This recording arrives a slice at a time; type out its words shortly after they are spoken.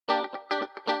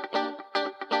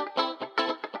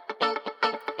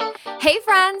Hey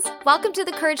friends, welcome to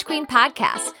the Courage Queen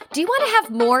podcast. Do you want to have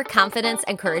more confidence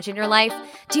and courage in your life?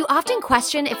 Do you often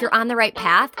question if you're on the right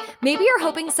path? Maybe you're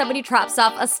hoping somebody drops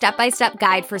off a step-by-step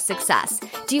guide for success.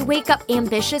 Do you wake up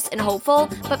ambitious and hopeful,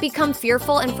 but become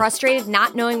fearful and frustrated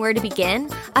not knowing where to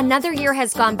begin? Another year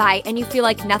has gone by and you feel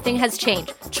like nothing has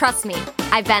changed. Trust me,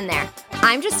 I've been there.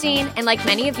 I'm Justine, and like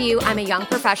many of you, I'm a young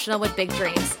professional with big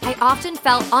dreams. I often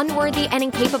felt unworthy and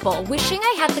incapable, wishing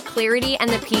I had the clarity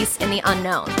and the peace in the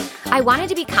unknown. I wanted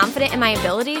to be confident in my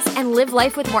abilities and live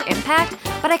life with more impact,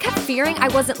 but I kept fearing I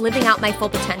wasn't living out my full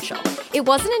potential. It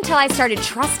wasn't until I started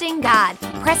trusting God,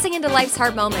 pressing into life's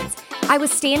hard moments, I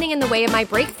was standing in the way of my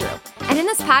breakthrough. And in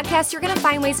this podcast, you're going to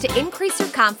find ways to increase your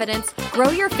confidence, grow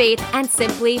your faith, and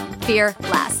simply fear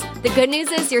less. The good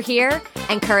news is you're here,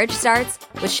 and courage starts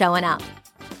with showing up.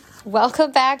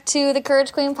 Welcome back to the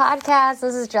Courage Queen podcast.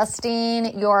 This is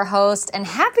Justine, your host, and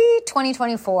happy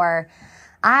 2024.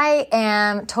 I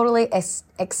am totally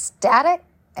ecstatic.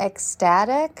 I'm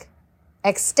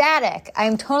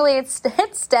totally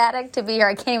ecstatic to be here.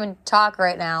 I can't even talk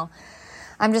right now.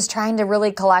 I'm just trying to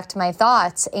really collect my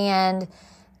thoughts, and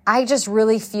I just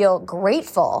really feel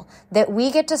grateful that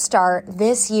we get to start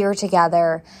this year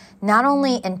together, not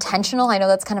only intentional, I know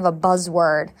that's kind of a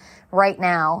buzzword right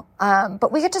now,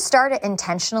 but we get to start it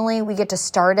intentionally. We get to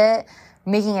start it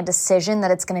making a decision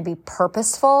that it's going to be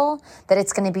purposeful, that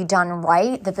it's going to be done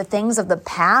right, that the things of the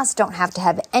past don't have to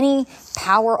have any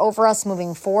power over us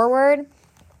moving forward,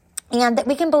 and that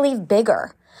we can believe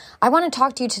bigger. I want to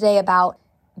talk to you today about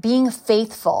being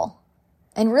faithful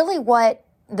and really what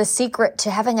the secret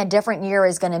to having a different year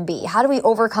is going to be. How do we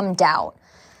overcome doubt?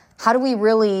 How do we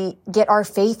really get our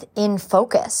faith in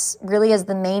focus, really as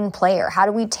the main player? How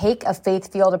do we take a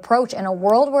faith-filled approach in a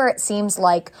world where it seems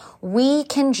like we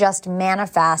can just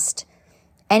manifest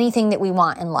anything that we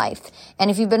want in life? And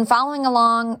if you've been following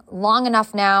along long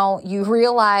enough now, you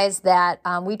realize that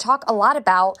we talk a lot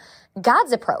about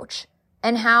God's approach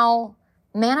and how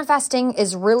manifesting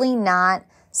is really not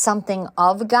something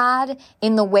of God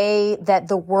in the way that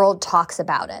the world talks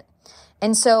about it.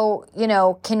 And so,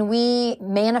 can we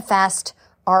manifest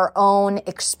our own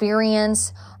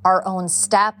experience, our own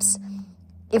steps?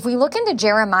 If we look into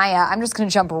Jeremiah, I'm just going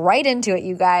to jump right into it,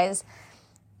 you guys.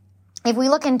 If we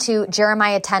look into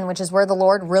Jeremiah 10, which is where the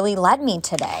Lord really led me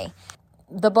today,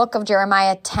 the book of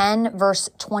Jeremiah 10, verse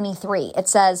 23, it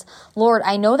says, "Lord,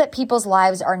 I know that people's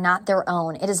lives are not their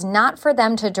own. It is not for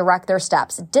them to direct their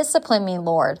steps. Discipline me,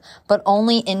 Lord, but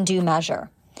only in due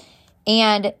measure."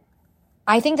 And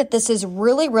I think that this is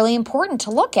really, really important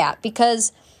to look at,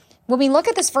 because when we look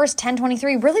at this verse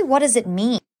 10:23, really, what does it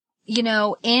mean?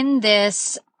 In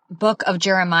this book of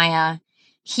Jeremiah,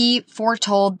 he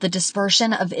foretold the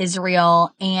dispersion of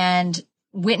Israel and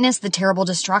witnessed the terrible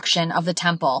destruction of the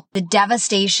temple, the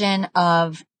devastation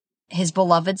of his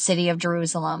beloved city of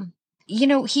Jerusalem.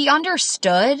 He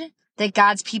understood that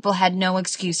God's people had no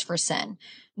excuse for sin,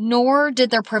 nor did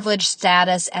their privileged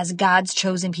status as God's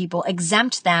chosen people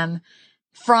exempt them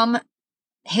from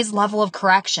his level of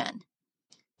correction.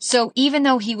 So even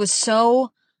though he was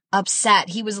so upset,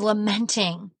 he was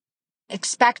lamenting,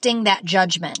 expecting that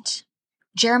judgment,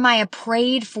 Jeremiah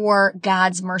prayed for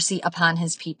God's mercy upon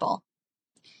his people.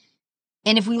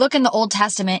 And if we look in the Old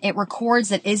Testament, it records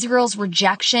that Israel's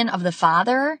rejection of the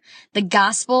Father, the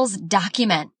Gospels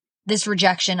document this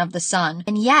rejection of the Son.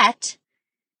 And yet,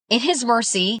 in his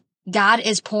mercy, God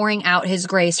is pouring out his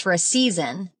grace for a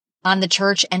season on the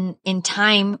church, and in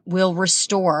time will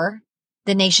restore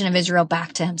the nation of Israel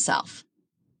back to himself.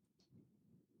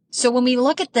 So when we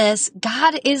look at this,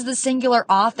 God is the singular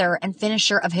author and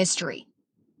finisher of history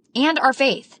and our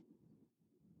faith.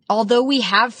 Although we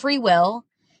have free will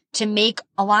to make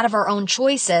a lot of our own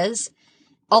choices,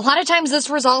 a lot of times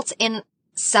this results in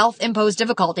self-imposed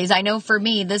difficulties. I know for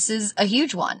me, this is a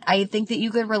huge one. I think that you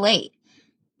could relate.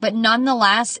 But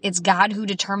nonetheless, it's God who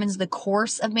determines the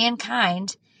course of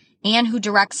mankind and who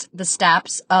directs the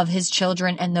steps of his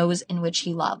children and those in which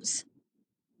he loves.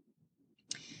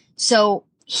 So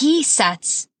he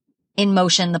sets in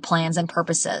motion the plans and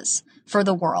purposes for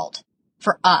the world,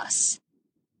 for us.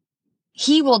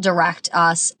 He will direct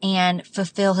us and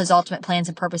fulfill his ultimate plans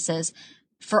and purposes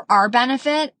for our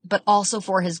benefit, but also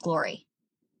for his glory.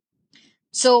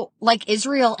 So like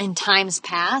Israel in times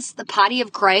past, the body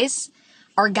of Christ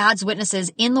are God's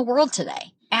witnesses in the world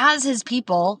today. As his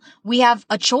people, we have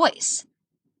a choice.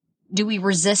 Do we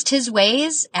resist his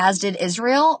ways, as did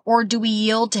Israel, or do we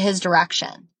yield to his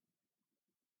direction?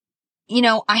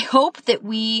 I hope that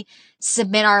we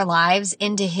submit our lives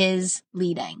into his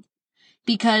leading,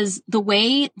 because the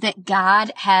way that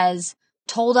God has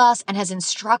told us and has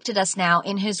instructed us now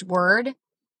in his word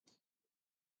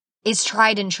is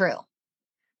tried and true.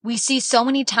 We see so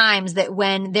many times that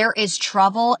when there is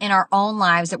trouble in our own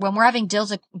lives, that when we're having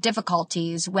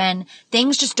difficulties, when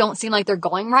things just don't seem like they're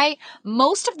going right,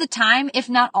 most of the time, if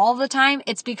not all the time,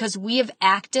 it's because we have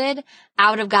acted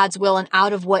out of God's will and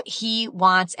out of what He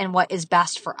wants and what is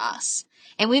best for us.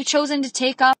 And we've chosen to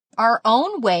take up our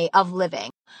own way of living,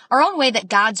 our own way that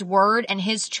God's word and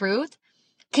His truth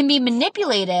can be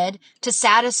manipulated to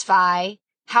satisfy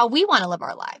how we want to live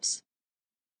our lives.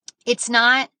 It's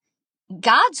not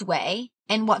God's way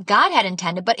and what God had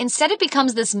intended, but instead it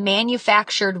becomes this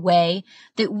manufactured way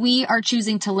that we are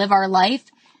choosing to live our life,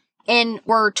 and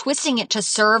we're twisting it to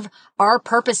serve our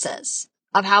purposes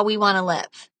of how we want to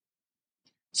live.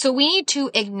 So we need to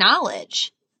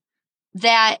acknowledge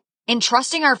that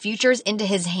entrusting our futures into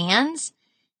His hands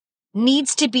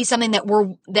needs to be something that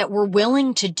we're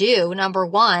willing to do, number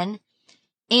one,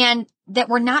 and that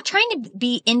we're not trying to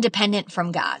be independent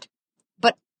from God,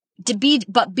 but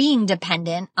being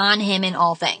dependent on Him in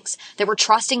all things, that we're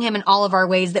trusting Him in all of our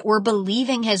ways, that we're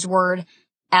believing His word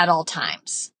at all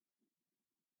times.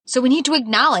 So we need to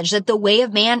acknowledge that the way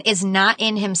of man is not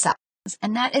in himself.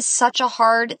 And that is such a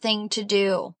hard thing to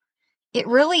do. It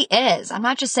really is. I'm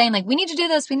not just saying like, we need to do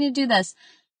this, we need to do this.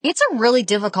 It's a really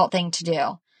difficult thing to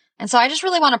do. And so I just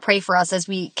really want to pray for us as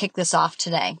we kick this off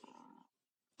today.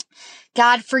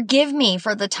 God, forgive me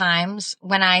for the times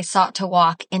when I sought to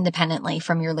walk independently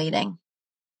from your leading.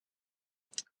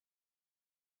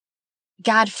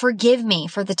 God, forgive me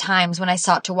for the times when I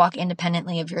sought to walk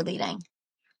independently of your leading.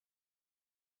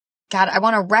 God, I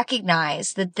want to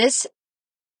recognize that this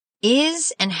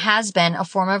is and has been a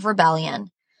form of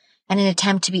rebellion and an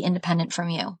attempt to be independent from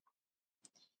you.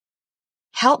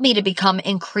 Help me to become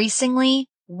increasingly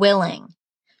willing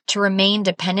to remain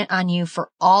dependent on you for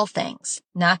all things,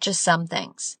 not just some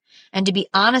things, and to be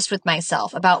honest with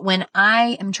myself about when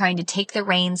I am trying to take the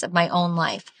reins of my own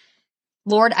life.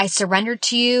 Lord, I surrender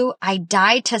to you. I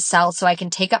die to self so I can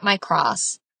take up my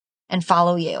cross and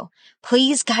follow you.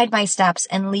 Please guide my steps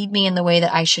and lead me in the way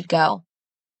that I should go.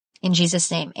 In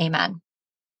Jesus' name, amen.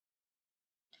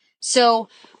 So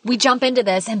we jump into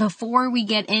this, and before we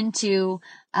get into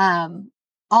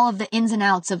all of the ins and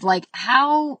outs of like,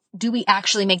 how do we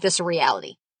actually make this a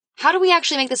reality? How do we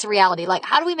actually make this a reality? Like,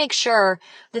 how do we make sure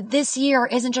that this year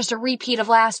isn't just a repeat of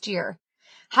last year?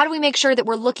 How do we make sure that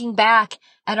we're looking back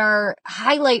at our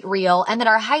highlight reel and that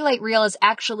our highlight reel is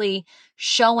actually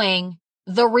showing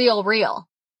the real,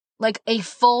 like a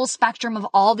full spectrum of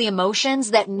all the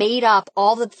emotions that made up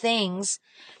all the things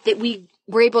that we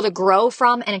were able to grow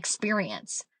from and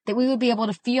experience, that we would be able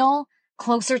to feel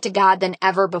closer to God than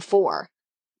ever before.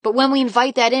 But when we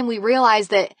invite that in, we realize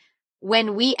that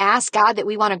when we ask God that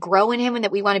we want to grow in Him and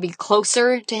that we want to be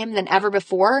closer to Him than ever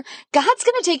before, God's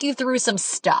going to take you through some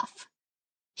stuff.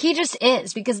 He just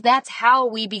is, because that's how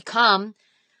we become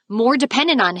more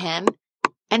dependent on Him.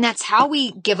 And that's how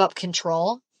we give up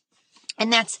control.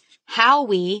 And that's how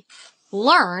we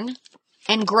learn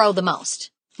and grow the most.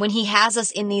 When He has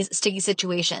us in these sticky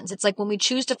situations, it's like when we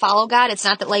choose to follow God, it's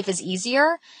not that life is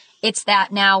easier. It's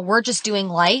that now we're just doing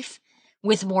life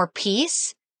with more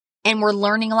peace and we're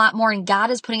learning a lot more. And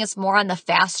God is putting us more on the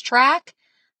fast track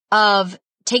of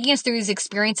taking us through these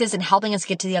experiences and helping us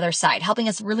get to the other side, helping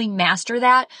us really master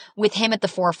that with Him at the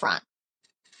forefront.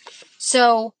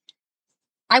 So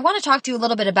I want to talk to you a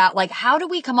little bit about like, how do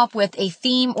we come up with a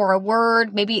theme or a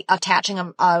word, maybe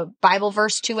attaching a Bible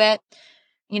verse to it,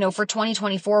 for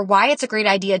 2024, why it's a great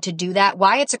idea to do that,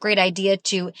 why it's a great idea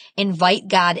to invite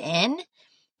God in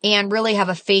and really have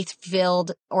a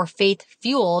faith-filled or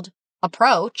faith-fueled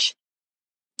approach.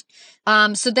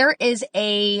 So there is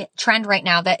a trend right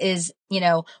now that is,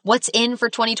 what's in for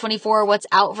 2024, what's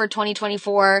out for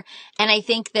 2024. And I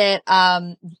think that,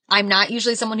 I'm not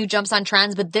usually someone who jumps on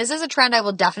trends, but this is a trend I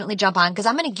will definitely jump on because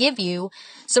I'm going to give you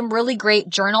some really great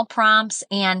journal prompts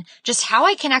and just how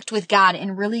I connect with God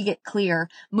and really get clear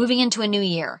moving into a new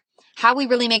year. How we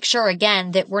really make sure,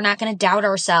 again, that we're not going to doubt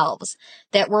ourselves,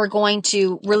 that we're going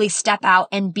to really step out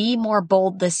and be more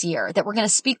bold this year, that we're going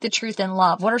to speak the truth in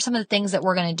love. What are some of the things that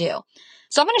we're going to do?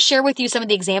 So I'm going to share with you some of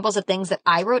the examples of things that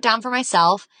I wrote down for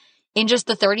myself in just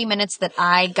the 30 minutes that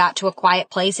I got to a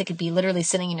quiet place. It could be literally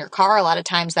sitting in your car. A lot of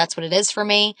times that's what it is for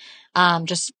me.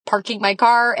 Just parking my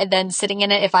car and then sitting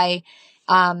in it if I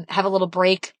have a little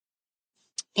break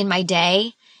in my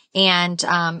day. And,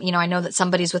 I know that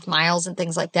somebody's with miles and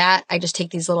things like that. I just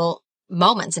take these little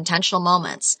moments, intentional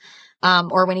moments,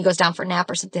 or when he goes down for a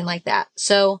nap or something like that.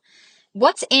 So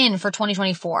what's in for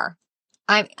 2024?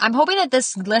 I'm hoping that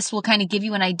this list will kind of give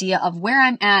you an idea of where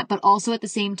I'm at, but also at the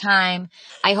same time,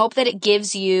 I hope that it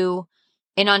gives you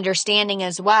an understanding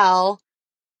as well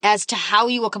as to how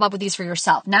you will come up with these for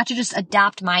yourself, not to just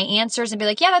adopt my answers and be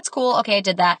like, yeah, that's cool. Okay, I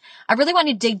did that. I really want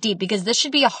to dig deep because this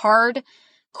should be a hard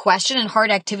question and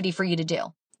hard activity for you to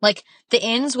do. Like the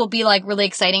ins will be like really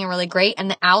exciting and really great.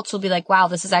 And the outs will be like, wow,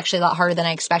 this is actually a lot harder than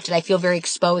I expected. I feel very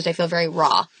exposed. I feel very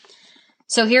raw.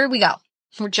 So here we go.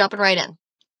 We're jumping right in.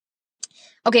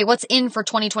 Okay, what's in for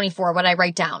 2024? What I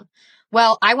write down?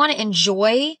 Well, I want to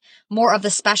enjoy more of the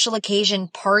special occasion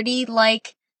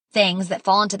party-like things that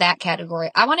fall into that category.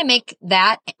 I want to make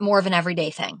that more of an everyday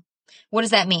thing. What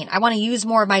does that mean? I want to use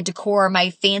more of my decor,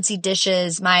 my fancy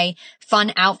dishes, my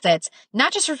fun outfits,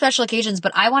 not just for special occasions,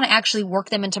 but I want to actually work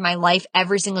them into my life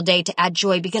every single day to add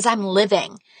joy because I'm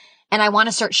living and I want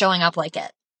to start showing up like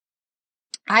it.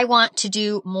 I want to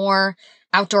do more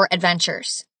outdoor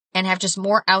adventures and have just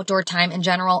more outdoor time in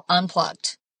general,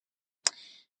 unplugged.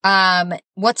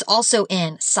 What's also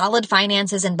in? Solid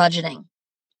finances and budgeting.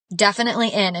 Definitely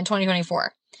in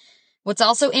 2024. What's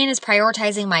also in is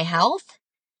prioritizing my health,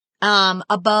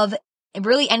 above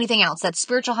really anything else. That's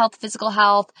spiritual health, physical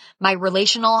health, my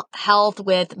relational health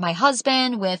with my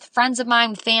husband, with friends of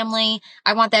mine, with family.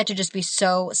 I want that to just be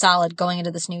so solid going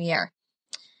into this new year.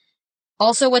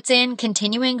 Also, what's in?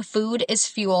 Continuing food is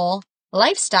fuel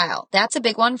lifestyle. That's a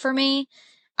big one for me.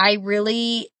 I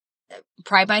really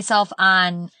pride myself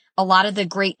on a lot of the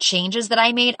great changes that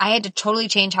I made. I had to totally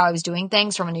change how I was doing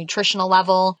things from a nutritional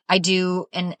level. I do,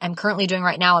 and I'm currently doing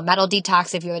right now, a metal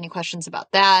detox if you have any questions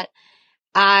about that.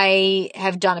 I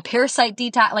have done a parasite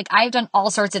detox. Like I've done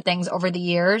all sorts of things over the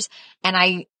years, and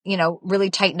I,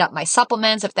 really tightened up my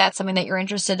supplements. If that's something that you're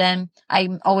interested in,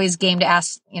 I'm always game to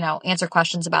ask, answer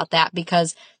questions about that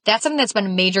because that's something that's been a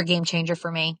major game changer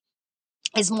for me.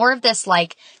 Is more of this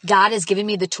like God has given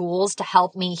me the tools to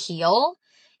help me heal.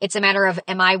 It's a matter of,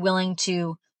 am I willing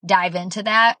to dive into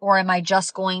that, or am I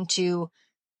just going to,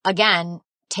 again,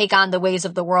 take on the ways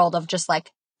of the world of just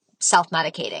like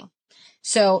self-medicating?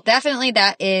 So definitely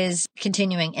that is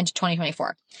continuing into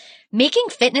 2024. Making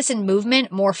fitness and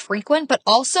movement more frequent, but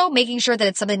also making sure that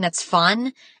it's something that's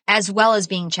fun as well as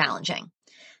being challenging.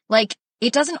 Like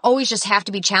it doesn't always just have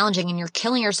to be challenging and you're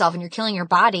killing yourself and you're killing your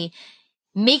body.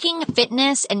 Making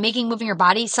fitness and moving your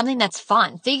body something that's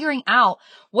fun. Figuring out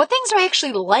what things do I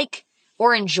actually like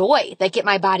or enjoy that get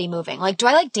my body moving. Like, do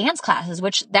I like dance classes?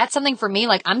 Which that's something for me.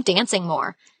 Like I'm dancing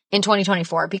more in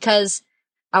 2024 because,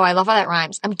 oh, I love how that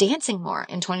rhymes. I'm dancing more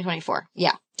in 2024.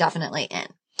 Yeah, definitely in.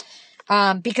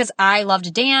 Because I love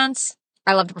to dance.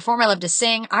 I love to perform. I love to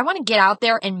sing. I want to get out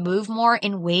there and move more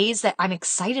in ways that I'm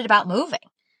excited about moving.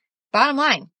 Bottom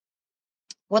line.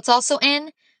 What's also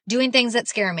in? Doing things that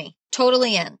scare me.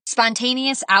 Totally in.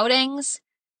 Spontaneous outings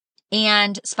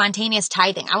and spontaneous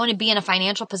tithing. I want to be in a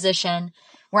financial position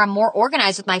where I'm more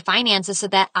organized with my finances so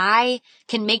that I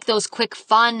can make those quick,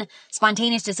 fun,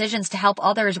 spontaneous decisions to help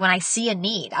others when I see a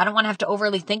need. I don't want to have to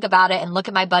overly think about it and look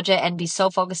at my budget and be so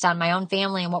focused on my own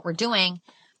family and what we're doing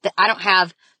that I don't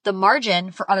have the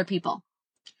margin for other people.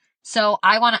 So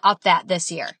I want to up that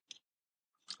this year.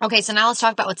 Okay, so now let's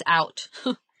talk about what's out.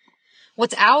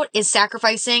 What's out is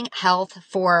sacrificing health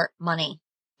for money.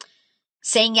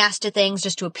 Saying yes to things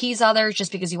just to appease others,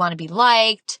 just because you want to be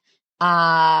liked,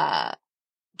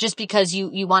 just because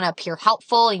you want to appear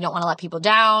helpful, you don't want to let people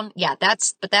down. Yeah,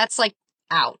 that's like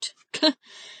out.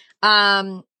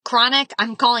 I'm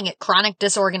calling it chronic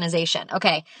disorganization.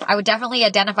 Okay. I would definitely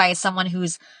identify as someone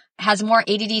has more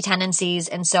ADD tendencies.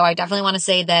 And so I definitely want to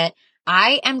say that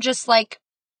I am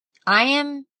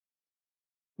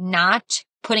not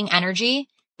putting energy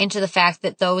into the fact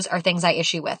that those are things I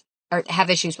have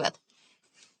issues with.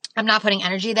 I'm not putting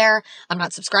energy there. I'm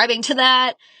not subscribing to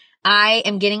that. I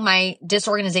am getting my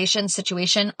disorganization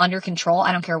situation under control.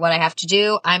 I don't care what I have to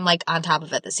do. I'm like on top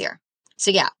of it this year. So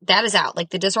yeah, that is out.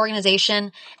 Like the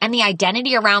disorganization and the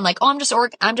identity around like, oh,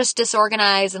 I'm just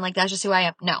disorganized and like that's just who I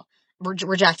am. No, we're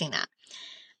rejecting that.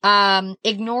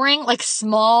 Ignoring like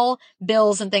small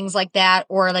bills and things like that,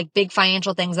 or like big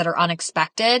financial things that are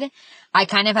unexpected. I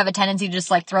kind of have a tendency to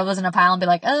just like throw those in a pile and be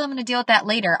like, oh, I'm going to deal with that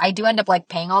later. I do end up like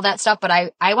paying all that stuff, but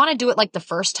I want to do it like the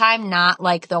first time, not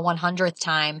like the 100th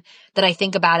time that I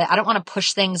think about it. I don't want to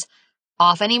push things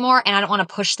off anymore. And I don't want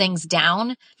to push things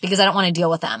down because I don't want to deal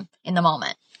with them in the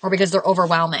moment or because they're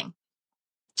overwhelming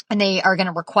and they are going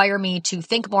to require me to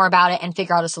think more about it and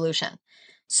figure out a solution.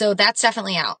 So that's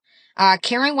definitely out.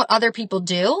 Caring what other people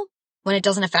do when it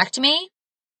doesn't affect me.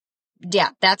 Yeah,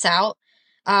 that's out.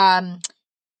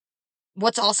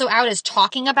 What's also out is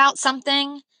talking about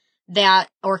something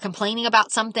or complaining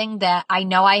about something that I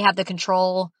know I have the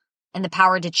control and the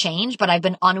power to change, but I've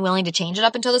been unwilling to change it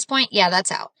up until this point. Yeah,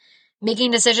 that's out.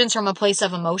 Making decisions from a place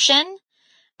of emotion.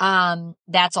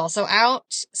 That's also out.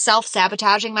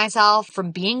 Self-sabotaging myself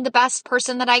from being the best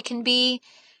person that I can be,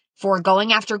 for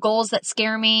going after goals that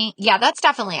scare me. Yeah, that's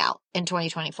definitely out in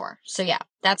 2024. So yeah,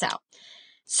 that's out.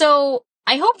 So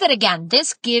I hope that, again,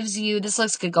 this gives you, this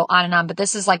list could go on and on, but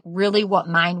this is like really what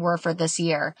mine were for this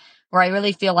year, where I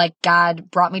really feel like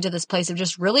God brought me to this place of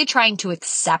just really trying to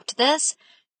accept this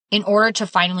in order to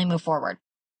finally move forward.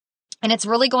 And it's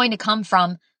really going to come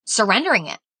from surrendering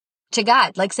it to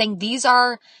God, like saying these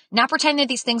are, not pretending that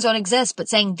these things don't exist, but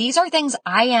saying these are things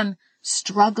I am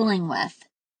struggling with.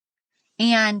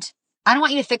 And I don't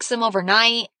want you to fix them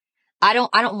overnight. I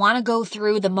don't want to go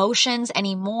through the motions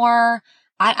anymore.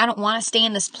 I don't want to stay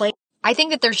in this place. I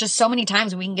think that there's just so many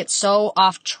times we can get so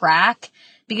off track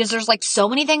because there's like so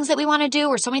many things that we want to do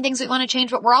or so many things we want to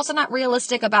change, but we're also not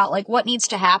realistic about like what needs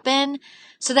to happen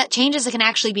so that changes that can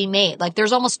actually be made. Like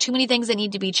there's almost too many things that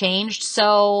need to be changed.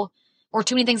 Or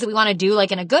too many things that we want to do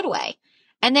like in a good way.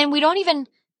 And then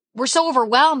we're so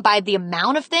overwhelmed by the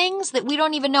amount of things that we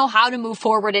don't even know how to move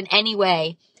forward in any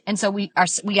way. And so we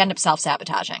end up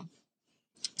self-sabotaging.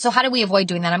 So how do we avoid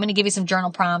doing that? I'm going to give you some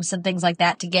journal prompts and things like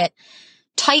that to get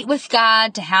tight with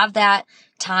God, to have that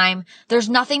time. There's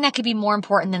nothing that could be more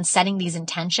important than setting these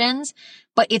intentions,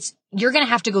 but you're going to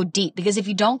have to go deep, because if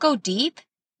you don't go deep,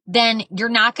 then you're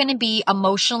not going to be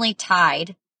emotionally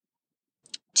tied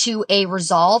to a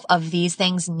resolve of these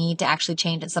things need to actually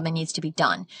change and something needs to be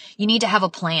done. You need to have a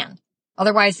plan.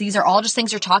 Otherwise, these are all just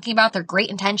things you're talking about. They're great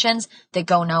intentions that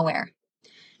go nowhere.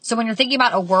 So when you're thinking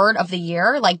about a word of the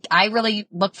year, like I really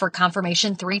look for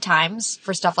confirmation 3 times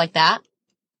for stuff like that.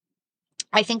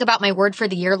 I think about my word for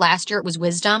the year. Last year, it was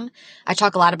wisdom. I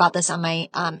talk a lot about this on my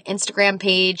Instagram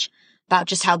page about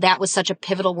just how that was such a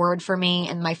pivotal word for me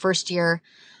in my first year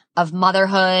of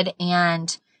motherhood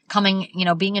and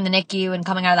being in the NICU and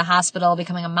coming out of the hospital,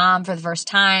 becoming a mom for the first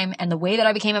time. And the way that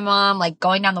I became a mom, like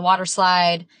going down the water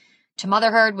slide to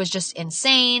motherhood, was just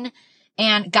insane.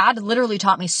 And God literally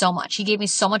taught me so much. He gave me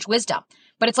so much wisdom,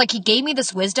 but it's like he gave me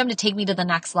this wisdom to take me to the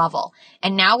next level.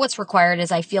 And now what's required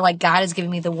is I feel like God is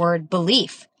giving me the word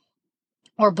belief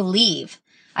or believe.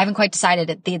 I haven't quite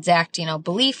decided the exact,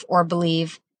 belief or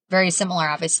believe. Very similar,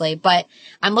 obviously, but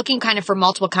I'm looking kind of for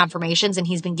multiple confirmations, and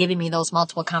he's been giving me those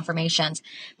multiple confirmations.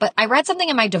 But I read something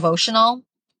in my devotional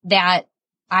that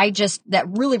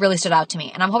really, really stood out to me,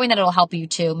 and I'm hoping that it'll help you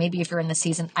too. Maybe if you're in this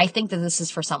season, I think that this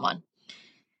is for someone.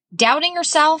 Doubting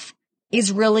yourself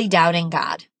is really doubting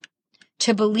God.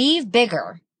 To believe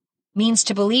bigger means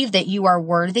to believe that you are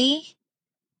worthy,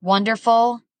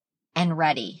 wonderful, and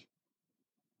ready.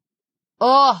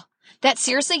 Oh, that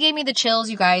seriously gave me the chills,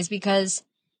 you guys, because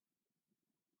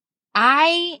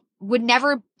I would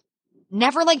never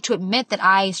like to admit that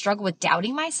I struggle with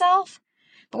doubting myself.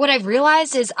 But what I've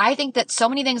realized is I think that so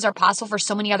many things are possible for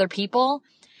so many other people.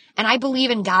 And I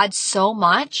believe in God so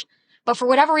much. But for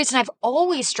whatever reason, I've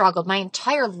always struggled my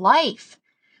entire life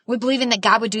with believing that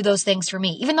God would do those things for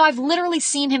me, even though I've literally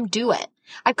seen him do it.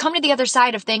 I've come to the other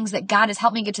side of things that God has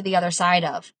helped me get to the other side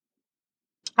of.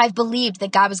 I've believed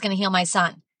that God was going to heal my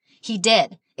son. He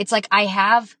did. It's like I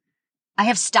have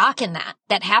stock in that.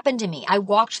 That happened to me. I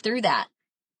walked through that.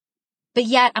 But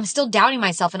yet I'm still doubting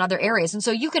myself in other areas. And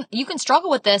so you can struggle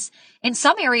with this in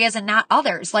some areas and not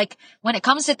others. Like when it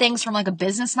comes to things from like a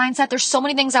business mindset, there's so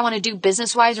many things I want to do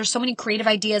business wise. There's so many creative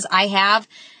ideas I have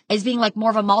as being like more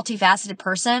of a multifaceted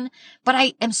person, but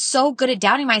I am so good at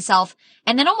doubting myself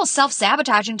and then almost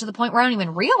self-sabotaging to the point where I don't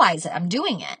even realize it. I'm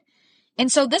doing it. And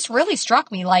so this really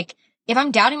struck me. Like if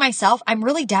I'm doubting myself, I'm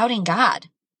really doubting God.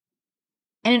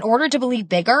 And in order to believe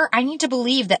bigger, I need to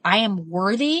believe that I am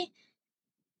worthy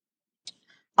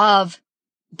of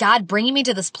God bringing me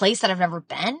to this place that I've never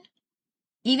been.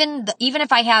 Even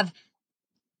if I have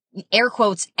air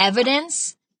quotes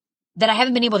evidence that I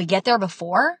haven't been able to get there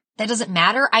before, that doesn't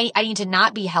matter. I need to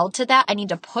not be held to that. I need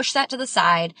to push that to the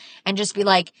side and just be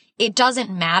like, it doesn't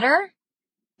matter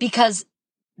because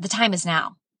the time is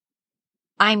now.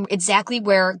 I'm exactly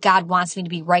where God wants me to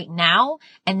be right now.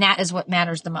 And that is what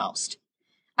matters the most.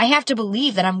 I have to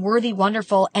believe that I'm worthy,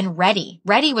 wonderful, and ready.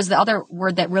 Ready was the other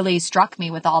word that really struck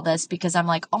me with all this because I'm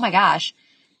like, oh my gosh,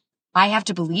 I have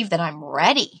to believe that I'm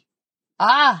ready.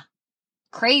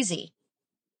 Crazy.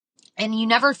 And you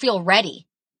never feel ready.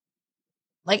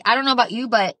 Like, I don't know about you,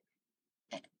 but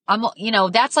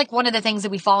that's like one of the things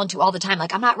that we fall into all the time.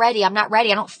 Like, I'm not ready. I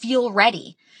don't feel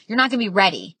ready. You're not going to be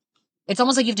ready. It's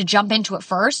almost like you have to jump into it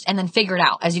first and then figure it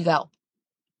out as you go.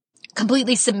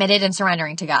 Completely submitted and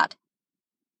surrendering to God.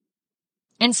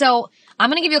 And so I'm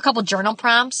going to give you a couple journal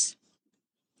prompts.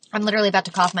 I'm literally about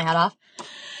to cough my head off.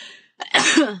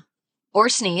 Or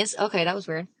sneeze. Okay, that was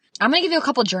weird. I'm going to give you a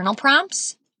couple journal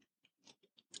prompts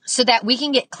so that we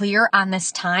can get clear on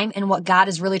this time and what God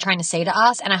is really trying to say to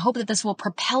us. And I hope that this will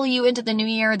propel you into the new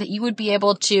year, that you would be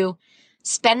able to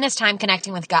spend this time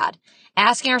connecting with God,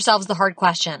 asking ourselves the hard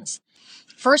questions.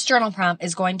 First journal prompt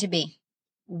is going to be,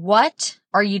 what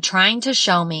are you trying to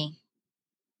show me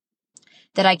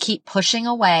that I keep pushing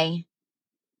away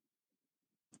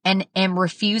and am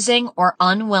refusing or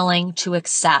unwilling to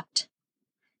accept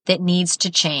that needs to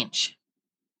change?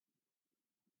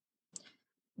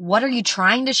 What are you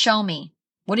trying to show me?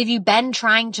 What have you been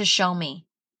trying to show me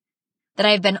that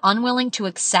I've been unwilling to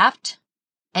accept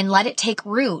and let it take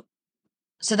root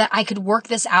so that I could work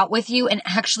this out with you and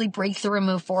actually break through and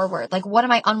move forward? Like, what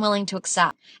am I unwilling to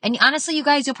accept? And honestly, you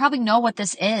guys, you'll probably know what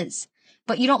this is,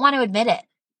 but you don't want to admit it.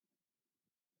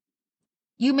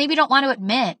 You maybe don't want to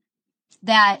admit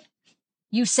that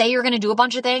you say you're going to do a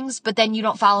bunch of things, but then you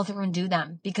don't follow through and do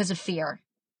them because of fear.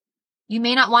 You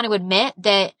may not want to admit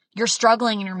that you're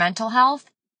struggling in your mental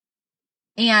health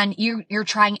and you're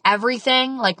trying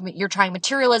everything. Like, you're trying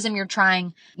materialism, you're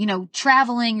trying,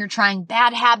 traveling, you're trying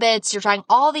bad habits, you're trying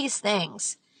all these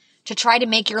things to try to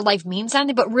make your life mean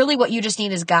something. But really what you just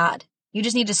need is God. You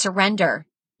just need to surrender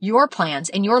your plans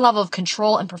and your level of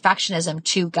control and perfectionism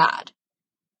to God.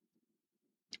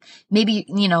 Maybe,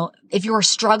 if you're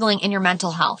struggling in your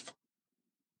mental health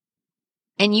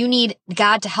and you need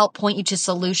God to help point you to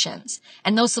solutions,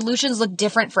 and those solutions look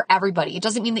different for everybody. It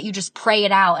doesn't mean that you just pray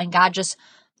it out and God just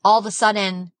all of a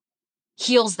sudden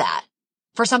heals that.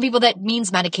 For some people that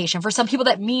means medication. For some people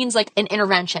that means like an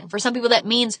intervention. For some people that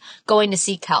means going to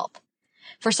seek help.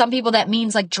 For some people that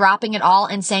means like dropping it all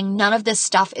and saying none of this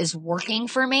stuff is working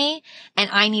for me and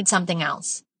I need something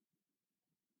else.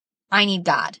 I need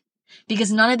God.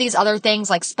 Because none of these other things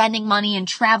like spending money and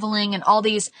traveling and all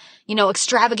these,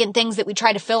 extravagant things that we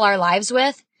try to fill our lives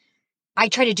with, I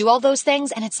try to do all those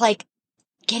things and it's like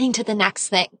getting to the next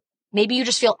thing. Maybe you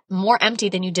just feel more empty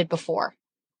than you did before.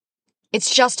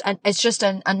 It's just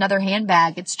another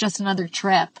handbag. It's just another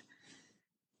trip.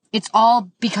 It's all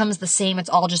becomes the same. It's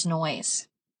all just noise.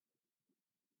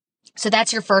 So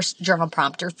that's your first journal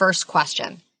prompt, your first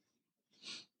question.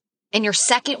 And your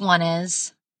second one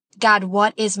is, God,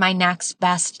 what is my next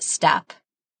best step?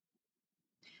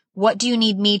 What do you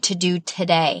need me to do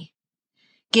today?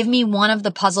 Give me one of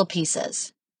the puzzle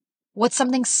pieces. What's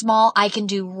something small I can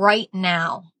do right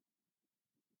now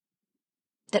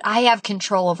that I have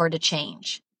control over to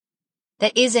change?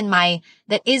 That is in my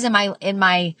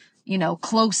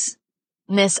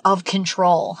closeness of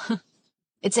control.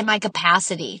 It's in my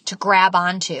capacity to grab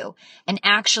onto and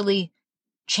actually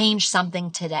change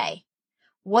something today.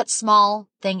 What small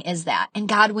thing is that? And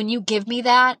God, when you give me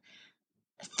that,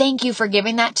 thank you for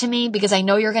giving that to me, because I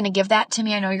know you're going to give that to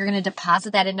me. I know you're going to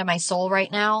deposit that into my soul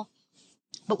right now.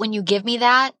 But when you give me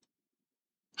that,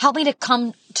 help me to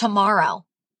come tomorrow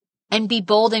and be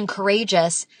bold and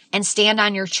courageous and stand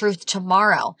on your truth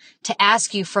tomorrow, to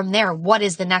ask you from there, what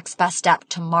is the next best step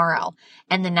tomorrow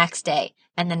and the next day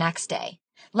and the next day?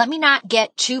 Let me not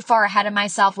get too far ahead of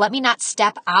myself. Let me not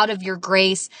step out of your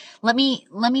grace. Let me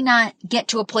not get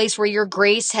to a place where your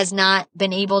grace has not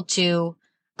been able to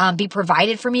be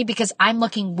provided for me, because I'm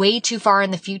looking way too far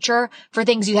in the future for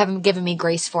things you haven't given me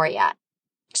grace for yet.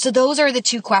 So those are the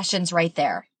two questions right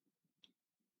there.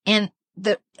 And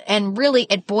really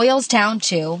it boils down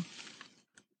to,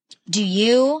 do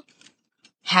you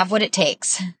have what it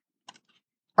takes?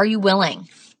 Are you willing?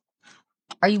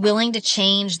 Are you willing to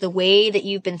change the way that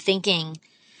you've been thinking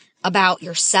about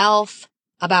yourself,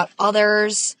 about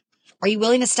others? Are you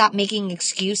willing to stop making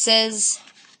excuses?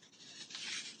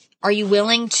 Are you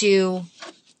willing to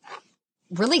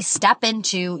really step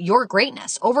into your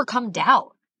greatness, overcome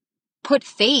doubt, put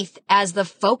faith as the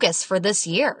focus for this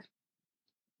year?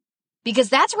 Because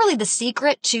that's really the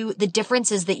secret to the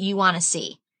differences that you want to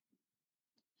see.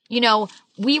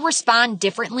 We respond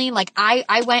differently. Like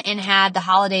I went and had the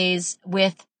holidays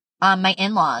with my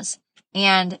in-laws,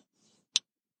 and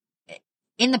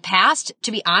in the past,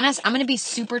 to be honest, I'm going to be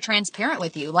super transparent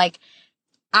with you. Like,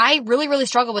 I really, really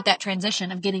struggled with that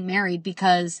transition of getting married,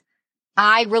 because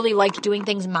I really liked doing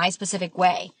things my specific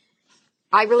way.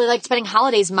 I really liked spending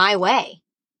holidays my way.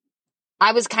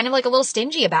 I was kind of like a little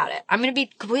stingy about it. I'm going to be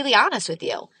completely honest with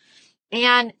you.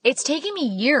 And it's taken me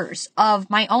years of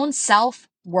my own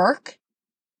self-work,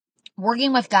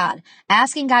 working with God,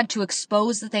 asking God to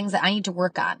expose the things that I need to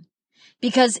work on.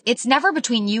 Because it's never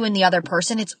between you and the other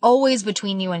person. It's always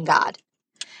between you and God.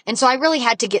 And so I really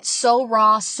had to get so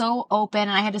raw, so open.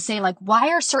 And I had to say, like, why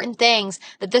are certain things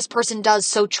that this person does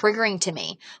so triggering to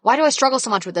me? Why do I struggle so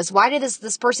much with this? Why did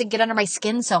this person get under my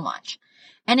skin so much?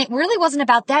 And it really wasn't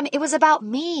about them. It was about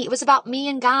me. It was about me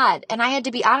and God. And I had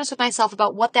to be honest with myself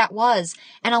about what that was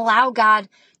and allow God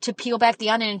to peel back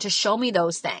the onion and to show me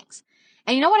those things.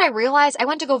 And you know what I realized? I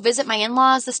went to go visit my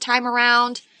in-laws this time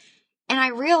around, and I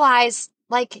realized,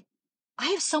 like, I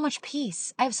have so much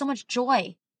peace. I have so much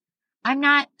joy. I'm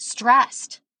not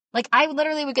stressed. Like, I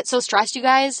literally would get so stressed, you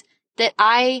guys, that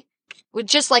I would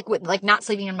just with not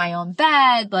sleeping in my own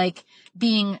bed, like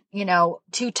being,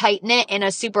 too tight knit in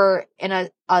a super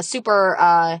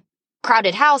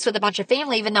crowded house with a bunch of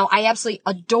family, even though I absolutely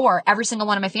adore every single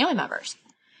one of my family members.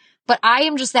 But I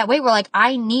am just that way where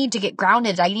I need to get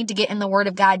grounded. I need to get in the Word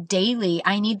of God daily.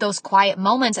 I need those quiet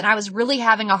moments. And I was really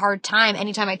having a hard time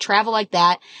anytime I travel like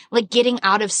that, like getting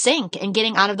out of sync and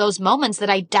getting out of those moments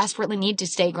that I desperately need to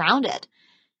stay grounded.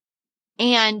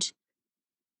 And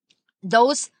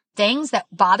those things that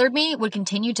bothered me would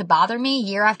continue to bother me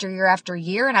year after year after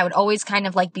year. And I would always kind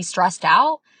of be stressed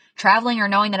out traveling or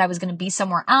knowing that I was going to be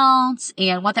somewhere else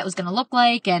and what that was going to look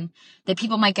like and that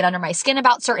people might get under my skin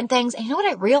about certain things. And you know what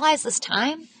I realized this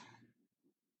time?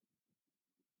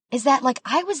 Is that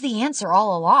I was the answer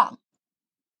all along.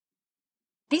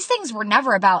 These things were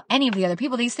never about any of the other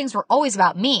people. These things were always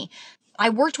about me. I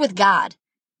worked with God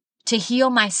to heal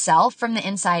myself from the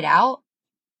inside out.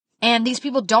 And these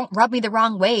people don't rub me the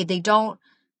wrong way. They don't,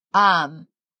 I'm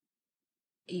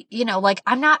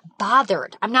not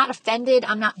bothered. I'm not offended.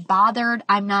 I'm not bothered.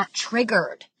 I'm not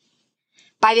triggered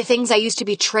by the things I used to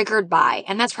be triggered by.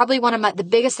 And that's probably one of the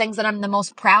biggest things that I'm the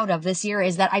most proud of this year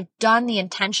is that I've done the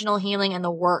intentional healing and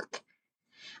the work.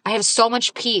 I have so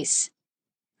much peace.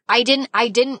 I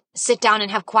didn't sit down and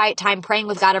have quiet time praying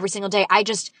with God every single day. I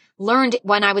just learned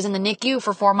when I was in the NICU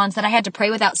for 4 months that I had to pray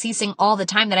without ceasing all the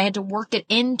time, that I had to work it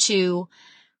into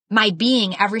my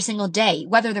being every single day,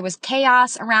 whether there was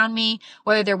chaos around me,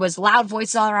 whether there was loud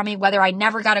voices all around me, whether I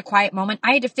never got a quiet moment.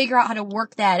 I had to figure out how to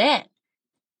work that in.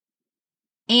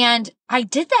 And I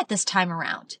did that this time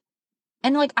around.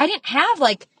 And I didn't have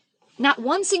not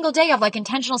one single day of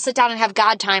intentional sit down and have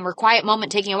God time or quiet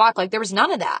moment taking a walk. There was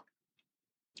none of that.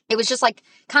 It was just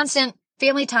constant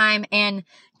family time and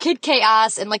kid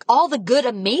chaos and all the good,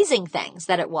 amazing things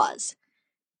that it was.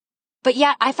 But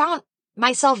yet I found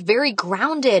myself very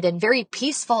grounded and very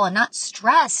peaceful and not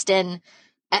stressed. And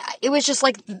it was just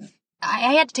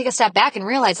I had to take a step back and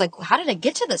realize how did I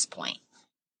get to this point?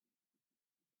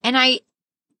 And I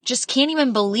just can't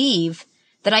even believe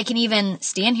that I can even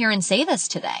stand here and say this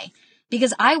today,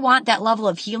 because I want that level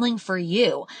of healing for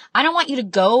you. I don't want you to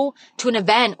go to an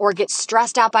event or get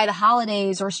stressed out by the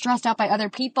holidays or stressed out by other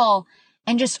people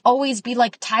and just always be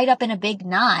tied up in a big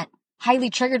knot, highly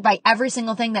triggered by every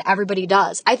single thing that everybody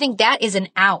does. I think that is an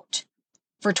out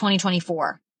for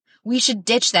 2024. We should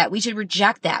ditch that. We should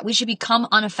reject that. We should become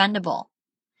unoffendable.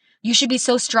 You should be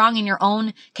so strong in your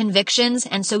own convictions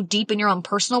and so deep in your own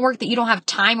personal work that you don't have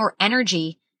time or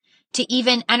energy to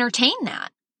even entertain that.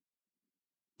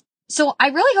 So I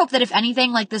really hope that if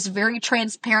anything, this very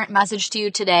transparent message to you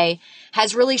today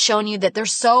has really shown you that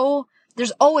there's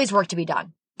always work to be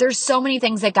done. There's so many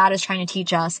things that God is trying to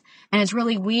teach us. And it's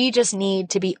really, we just need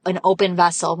to be an open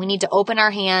vessel. We need to open our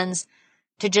hands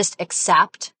to just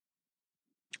accept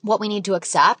what we need to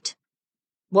accept,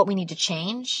 what we need to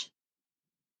change,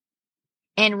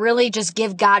 and really just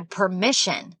give God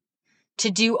permission to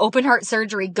do open heart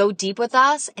surgery, go deep with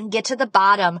us, and get to the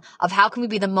bottom of how can we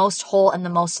be the most whole and the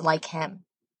most like Him.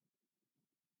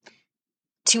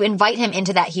 To invite Him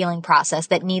into that healing process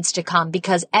that needs to come,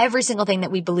 because every single thing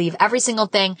that we believe, every single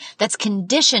thing that's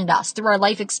conditioned us through our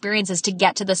life experiences to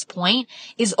get to this point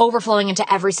is overflowing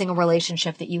into every single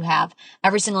relationship that you have,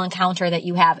 every single encounter that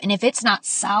you have. And if it's not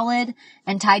solid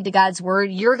and tied to God's word,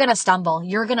 you're going to stumble.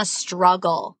 You're going to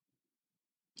struggle.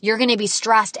 You're going to be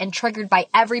stressed and triggered by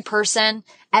every person,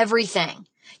 everything.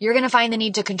 You're going to find the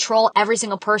need to control every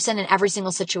single person in every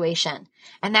single situation.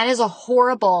 And that is a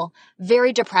horrible,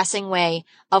 very depressing way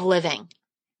of living,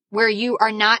 where you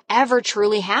are not ever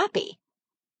truly happy.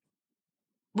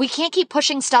 We can't keep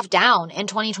pushing stuff down in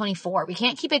 2024. We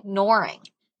can't keep ignoring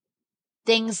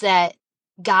things that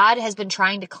God has been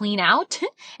trying to clean out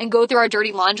and go through our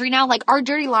dirty laundry now. Our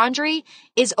dirty laundry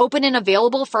is open and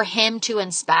available for Him to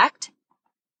inspect.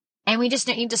 And we just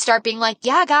need to start being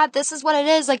yeah, God, this is what it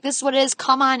is. This is what it is.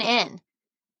 Come on in.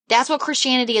 That's what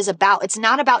Christianity is about. It's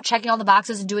not about checking all the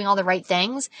boxes and doing all the right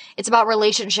things. It's about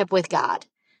relationship with God.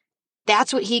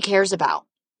 That's what He cares about.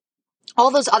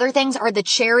 All those other things are the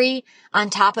cherry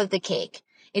on top of the cake.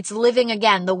 It's living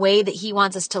again the way that He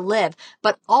wants us to live.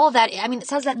 But all of that, it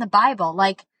says that in the Bible,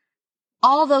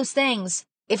 all those things,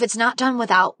 if it's not done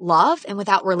without love and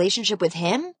without relationship with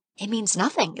Him, it means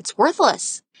nothing. It's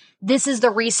worthless. This is the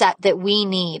reset that we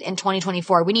need in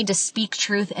 2024. We need to speak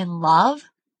truth in love,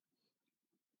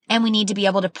 and we need to be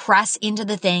able to press into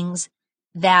the things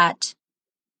that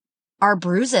are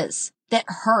bruises, that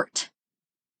hurt,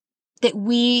 that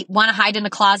we want to hide in a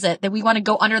closet, that we want to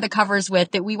go under the covers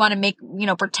with, that we want to make,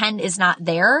 pretend is not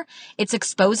there. It's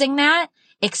exposing that,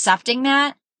 accepting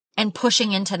that, and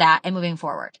pushing into that and moving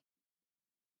forward.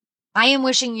 I am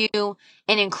wishing you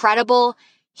an incredible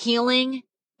healing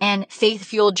and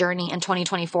faith-fueled journey in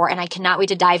 2024, and I cannot wait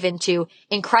to dive into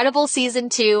incredible season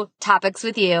 2 topics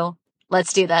with you.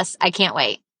 Let's do this. I can't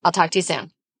wait. I'll talk to you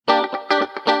soon.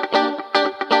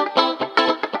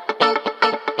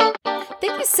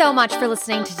 Thank you so much for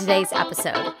listening to today's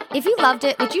episode. If you loved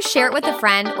it, would you share it with a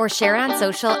friend or share it on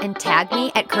social and tag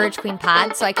me at Courage Queen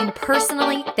Pod so I can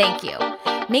personally thank you?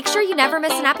 Make sure you never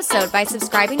miss an episode by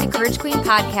subscribing to Courage Queen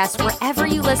Podcast wherever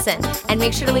you listen, and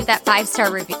make sure to leave that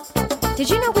 5-star review. Did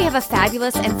you know we have a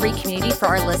fabulous and free community for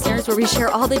our listeners where we share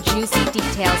all the juicy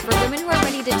details for women who are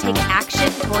ready to take action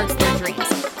towards their dreams?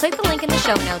 Click the link in the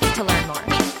show notes to learn more.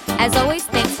 As always,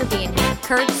 thanks for being here.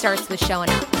 Courage starts with showing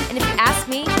up. And if you ask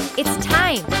me, it's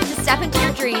time to step into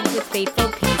your dreams with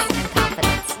faith-filled peace